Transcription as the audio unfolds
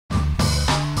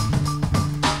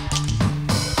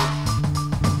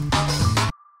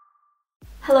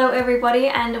Hello everybody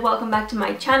and welcome back to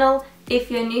my channel.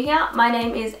 If you're new here, my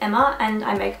name is Emma and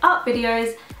I make art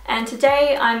videos, and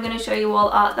today I'm going to show you all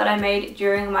art that I made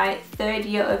during my third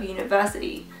year of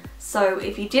university. So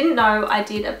if you didn't know, I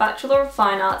did a Bachelor of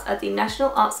Fine Arts at the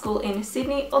National Art School in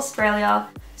Sydney, Australia.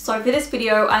 So for this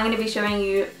video I'm going to be showing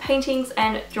you paintings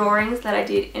and drawings that I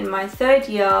did in my third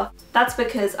year. That's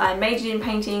because I majored in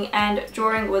painting and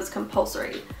drawing was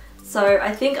compulsory. So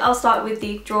I think I'll start with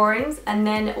the drawings and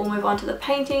then we'll move on to the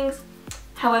paintings.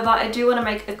 However, I do want to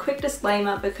make a quick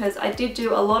disclaimer because I did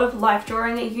do a lot of life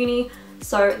drawing at uni,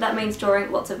 so that means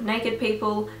drawing lots of naked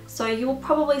people, so you will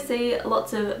probably see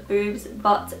lots of boobs,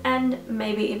 butts and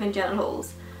maybe even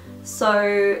genitals.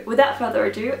 So without further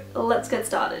ado, let's get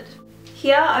started.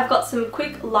 Here I've got some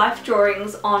quick life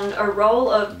drawings on a roll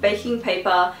of baking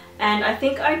paper, and I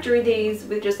think I drew these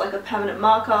with just like a permanent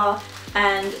marker,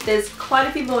 and there's quite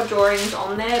a few more drawings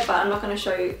on there, but I'm not going to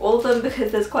show you all of them because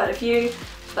there's quite a few,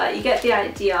 but you get the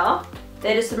idea.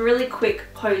 They're just some really quick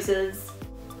poses.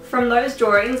 From those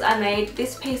drawings I made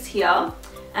this piece here,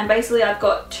 and basically I've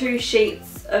got two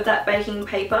sheets of that baking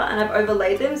paper and I've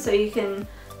overlaid them so you can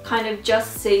kind of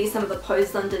just see some of the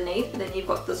poses underneath, and then you've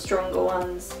got the stronger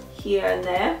ones here and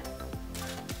there.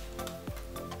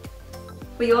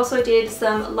 We also did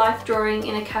some life drawing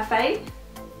in a cafe.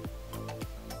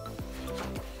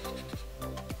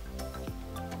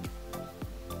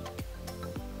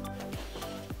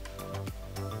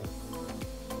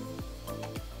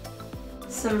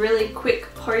 Some really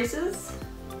quick poses.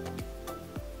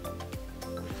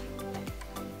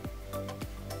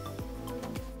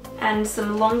 And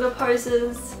some longer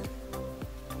poses.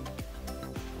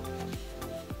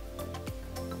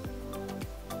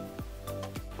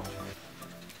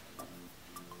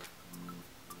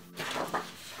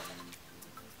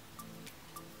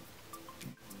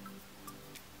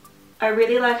 I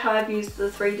really like how I've used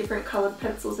the 3 different coloured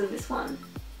pencils in this one.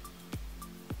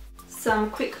 Some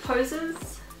quick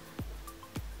poses.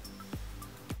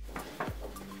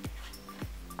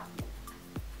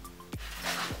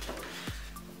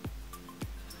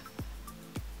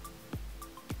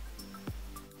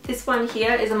 This one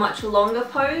here is a much longer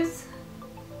pose.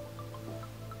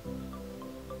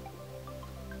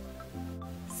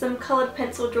 Some coloured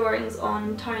pencil drawings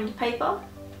on toned paper.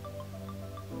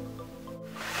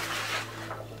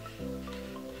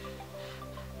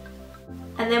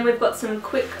 And then we've got some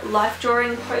quick life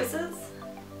drawing poses.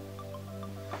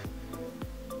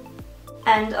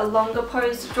 And a longer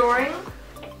pose drawing.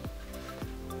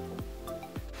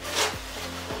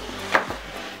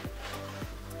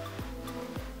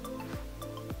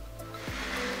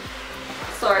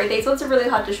 Sorry, these ones are really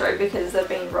hard to show because they're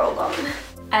being rolled on.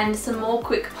 And some more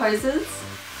quick poses.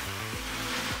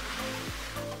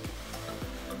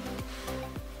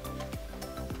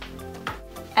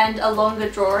 And a longer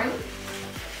drawing.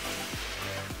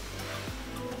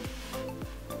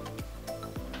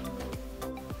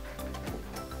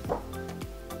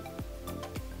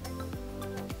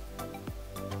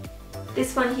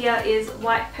 This one here is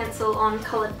white pencil on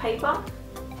coloured paper.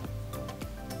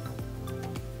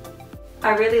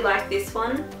 I really like this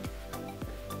one.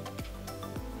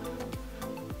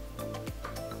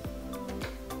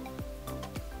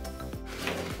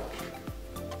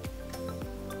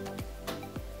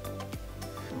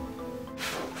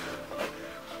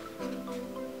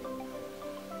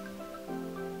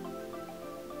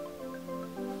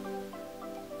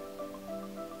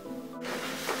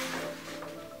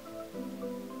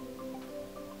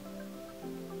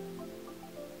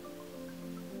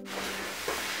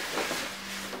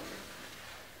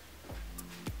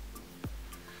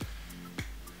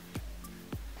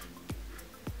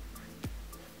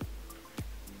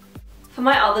 For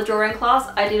my other drawing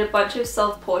class, I did a bunch of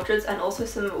self-portraits and also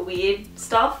some weird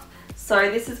stuff.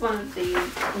 So this is one of the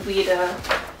weirder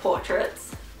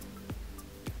portraits.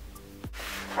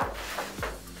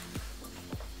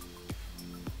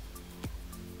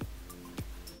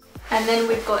 And then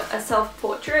we've got a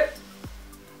self-portrait.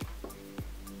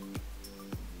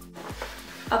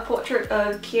 A portrait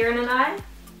of Kieran and I.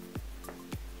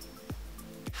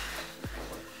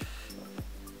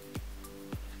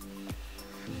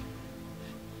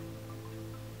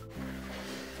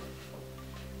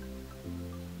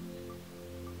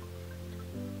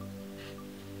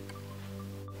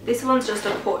 This one's just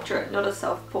a portrait, not a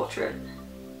self-portrait.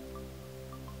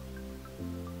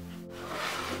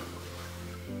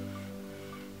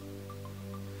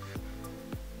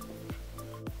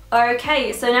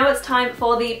 Okay, so now it's time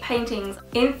for the paintings.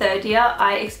 In third year,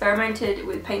 I experimented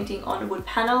with painting on wood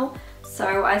panel.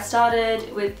 So I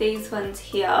started with these ones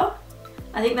here.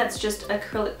 I think that's just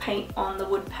acrylic paint on the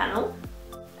wood panel.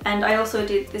 And I also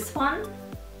did this one.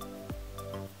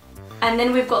 And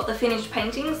then we've got the finished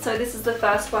painting. So this is the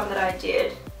first one that I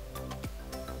did.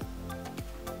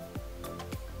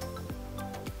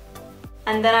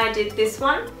 And then I did this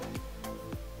one.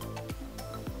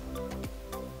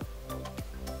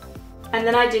 And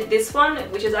then I did this one,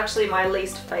 which is actually my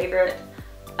least favourite.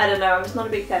 I don't know, I'm just not a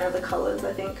big fan of the colours,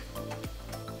 I think.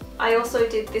 I also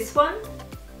did this one.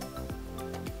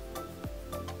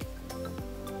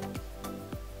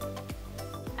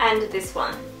 And this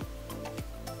one.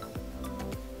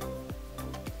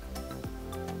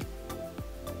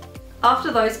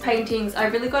 After those paintings, I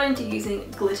really got into using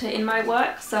glitter in my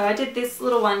work. So I did this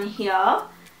little one here,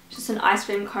 just an ice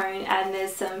cream cone, and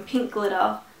there's some pink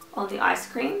glitter on the ice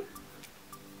cream.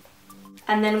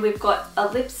 And then we've got a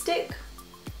lipstick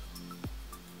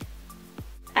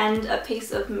and a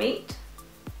piece of meat.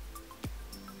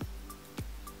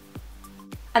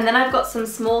 And then I've got some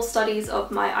small studies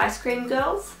of my ice cream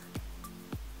girls.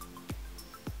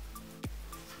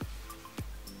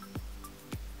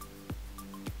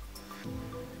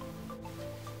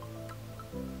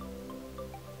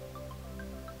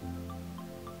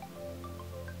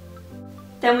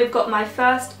 Then we've got my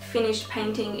first finished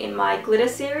painting in my glitter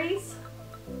series.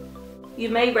 You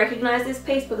may recognise this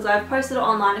piece because I've posted it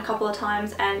online a couple of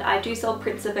times and I do sell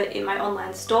prints of it in my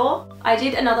online store. I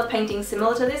did another painting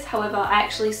similar to this, however I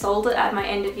actually sold it at my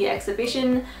end of year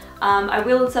exhibition. I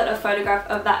will insert a photograph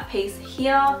of that piece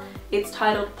here. It's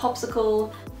titled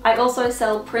Popsicle. I also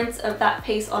sell prints of that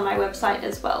piece on my website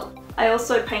as well. I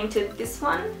also painted this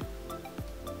one.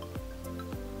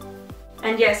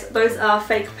 And yes, those are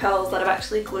fake pearls that I've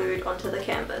actually glued onto the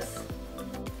canvas.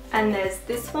 And there's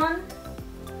this one.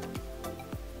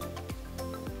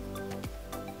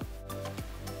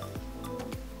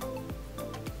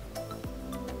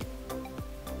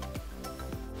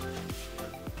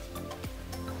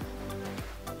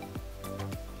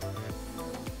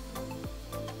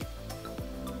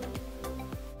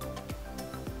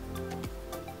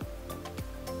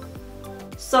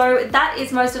 So that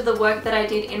is most of the work that I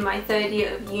did in my third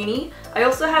year of uni. I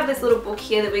also have this little book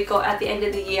here that we got at the end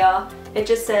of the year. It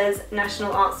just says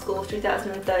National Art School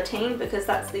 2013 because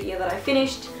that's the year that I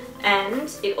finished, and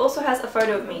it also has a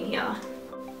photo of me here.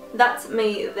 That's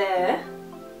me there,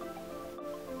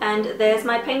 and there's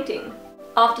my painting.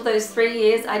 After those 3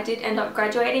 years I did end up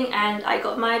graduating and I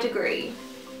got my degree.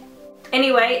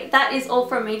 Anyway, that is all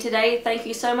from me today. Thank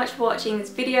you so much for watching this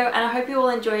video, and I hope you all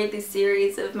enjoyed this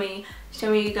series of me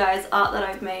showing you guys art that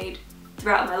I've made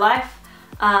throughout my life.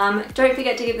 Don't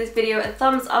forget to give this video a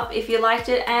thumbs up if you liked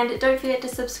it, and don't forget to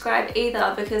subscribe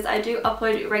either because I do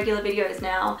upload regular videos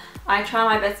now. I try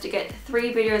my best to get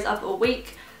 3 videos up a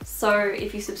week, so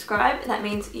if you subscribe that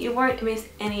means you won't miss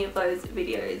any of those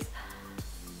videos.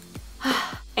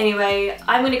 Anyway,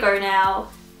 I'm gonna go now.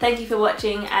 Thank you for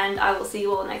watching and I will see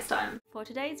you all next time. For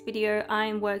today's video,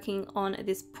 I'm working on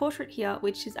this portrait here,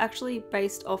 which is actually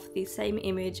based off the same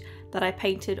image that I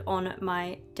painted on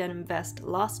my denim vest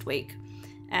last week.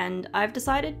 And I've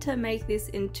decided to make this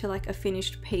into like a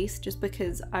finished piece just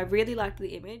because I really liked the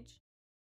image.